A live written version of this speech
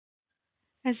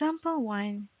Example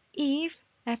 1. If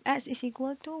fx is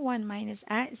equal to 1 minus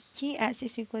x, gx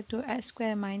is equal to x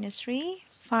squared minus 3,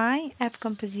 find f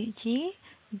composite g,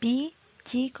 b,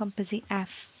 g composite f.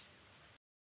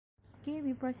 Okay,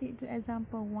 we proceed to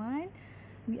example 1.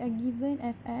 We are given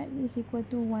fx is equal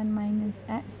to 1 minus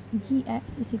x, gx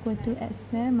is equal to x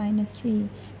squared minus 3.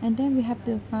 And then we have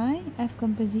to find f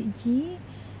composite g,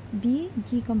 b,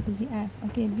 g composite f.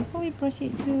 Okay, before we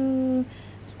proceed to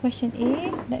question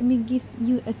A, let me give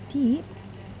you a tip.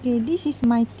 Okay, this is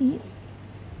my tip.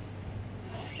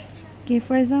 Okay,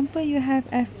 for example, you have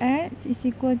fx is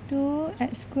equal to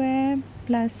x squared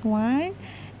plus 1.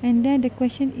 And then the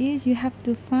question is you have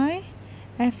to find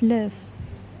f love.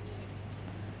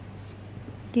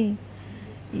 Okay,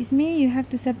 it means you have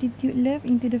to substitute love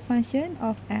into the function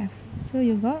of f. So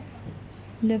you got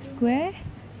love square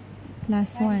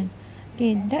plus 1.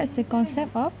 Okay, that's the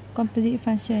concept of composite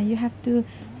function. You have to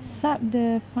sub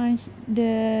the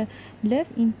love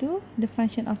into the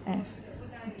function of f.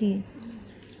 Okay.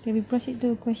 Okay, we proceed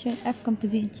to question f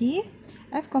composite g.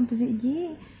 F composite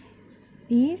g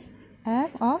is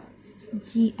f of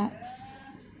gx.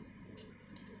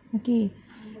 Okay,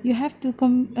 you have to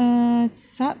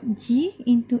sub g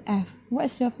into f.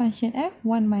 What's your function f?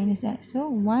 1 minus x. So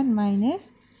 1 minus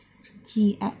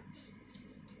gx.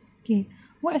 Okay,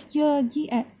 what's your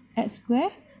gx? X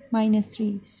squared minus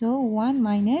 3. So 1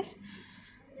 minus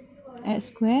x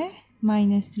squared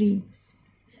minus 3.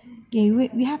 Okay,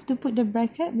 we have to put the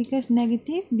bracket because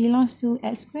negative belongs to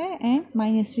x squared and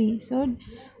minus 3. So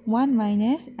 1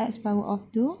 minus x power of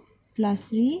 2 plus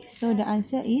 3. So the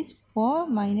answer is 4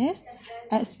 minus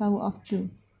x power of 2.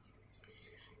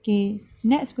 Okay,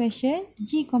 next question,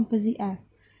 G composite f.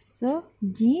 So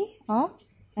G of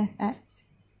fx.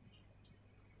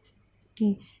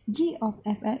 Okay, G of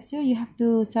fx. So you have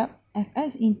to sub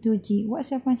fx into G. What's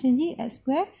your function G? X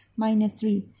squared minus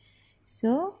 3.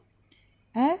 So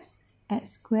f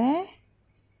x squared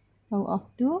power of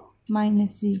 2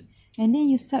 minus 3. And then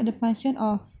you sub the function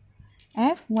of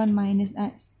f 1 minus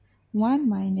x. 1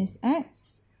 minus x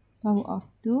power of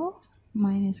 2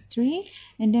 minus 3.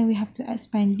 And then we have to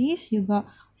expand this. You got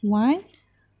 1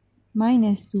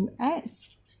 minus 2x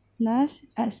plus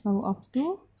x power of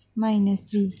 2 minus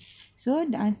 3. So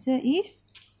the answer is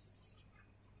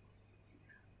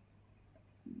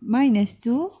minus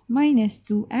 2 minus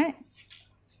 2x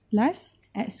plus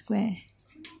x squared.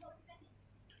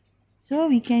 So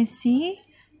we can see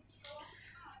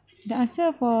the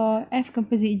answer for f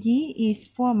composite g is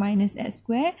 4 minus x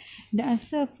squared. The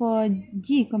answer for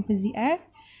g composite f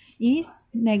is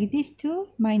negative 2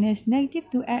 minus negative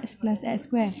 2x plus x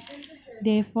squared.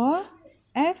 Therefore,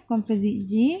 f composite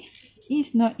g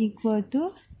is not equal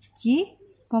to g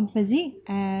composite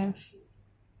f.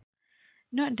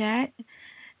 Note that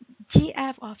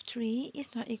gf of 3 is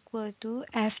not equal to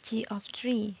fg of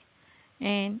 3.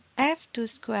 And f2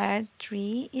 squared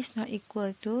 3 is not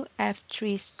equal to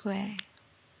f3 squared.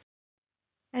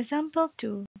 Example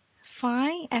 2.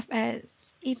 Find fx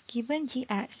if given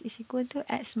gx is equal to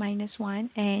x minus 1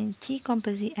 and g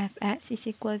composite fx is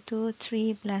equal to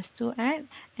 3 plus 2x,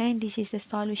 and this is the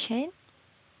solution.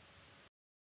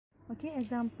 Okay,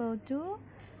 example 2.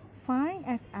 Find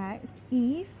fx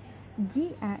if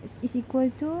gx is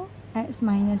equal to x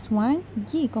minus 1,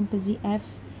 g composite f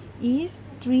is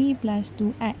 3 plus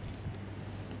 2x.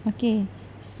 Okay,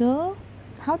 so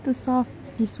how to solve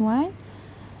this one?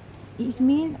 It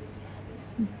means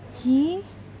g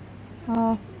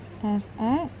of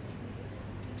fx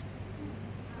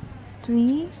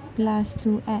 3 plus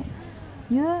 2x.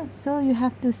 So you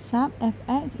have to sub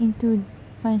fx into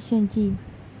function g.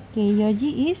 Okay, your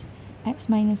g is x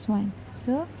minus 1.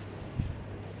 So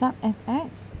sub fx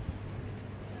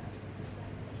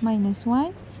minus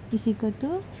 1 is equal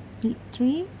to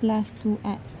 3 plus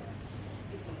 2x.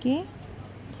 Okay,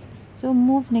 so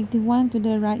move negative 1 to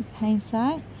the right hand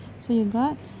side. So you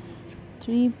got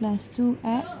 3 plus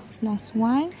 2x plus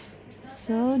 1.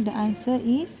 So the answer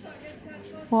is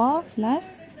 4 plus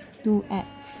 2x.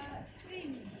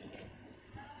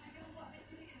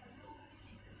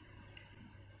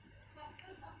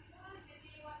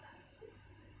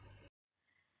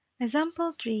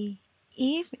 Example 3.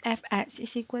 If fx is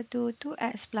equal to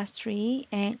 2x plus 3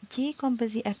 and g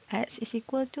composite fx is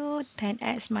equal to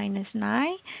 10x minus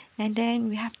 9, and then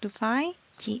we have to find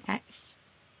gx.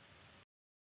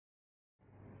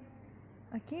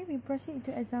 Okay, we proceed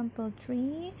to example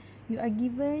 3. You are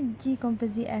given g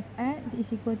composite fx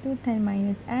is equal to 10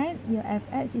 minus x. Your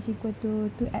fx is equal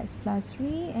to 2x plus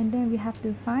 3, and then we have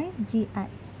to find gx.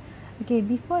 Okay,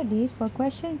 before this, for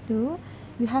question 2,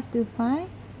 you have to find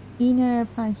inner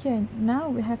function. Now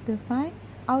we have to find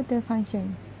outer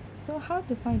function. So how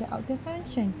to find the outer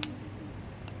function?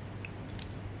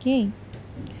 Okay,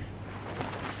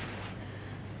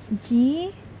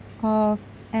 g of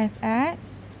fx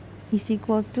is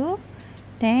equal to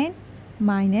 10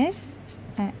 minus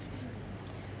x.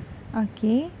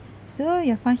 Okay, so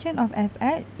your function of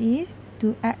fx is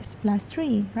 2x plus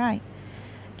 3, right?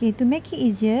 Okay, to make it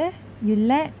easier, you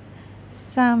let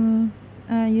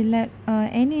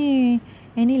any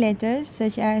letters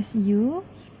such as u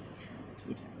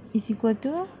is equal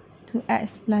to 2x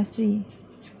plus 3.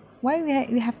 Why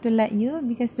we have to let u?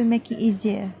 Because to make it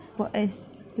easier for us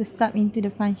to sub into the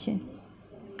function.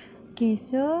 Okay,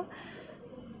 so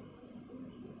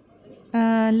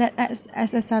let x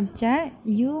as a subject,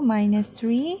 u minus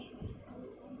 3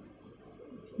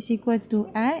 is equal to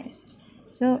x.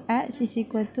 So x is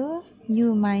equal to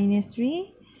u minus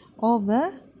 3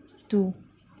 over 2.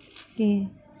 Okay,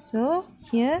 so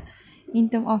here in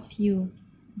terms of u,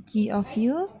 g of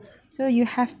u, so you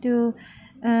have to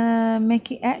make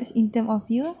it x in terms of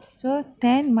u. So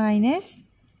 10 minus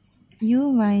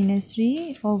u minus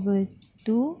 3 over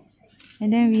 2,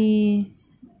 and then we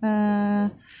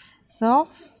solve,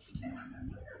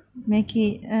 make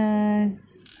it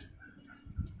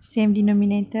same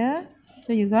denominator.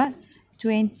 So you got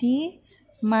 20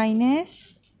 minus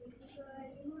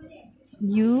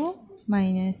u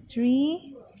minus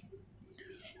 3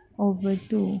 over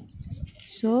 2.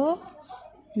 So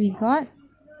we got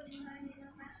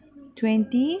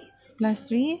 20 plus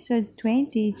 3, so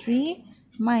 23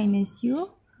 minus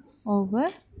u over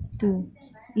 2.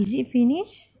 Is it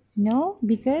finished? No,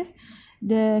 because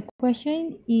the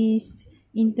question is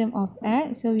in terms of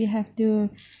x, so we have to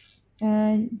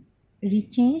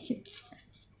rechange.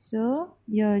 So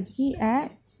your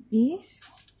gx is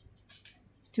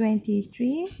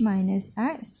 23 minus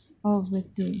x over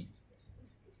 2.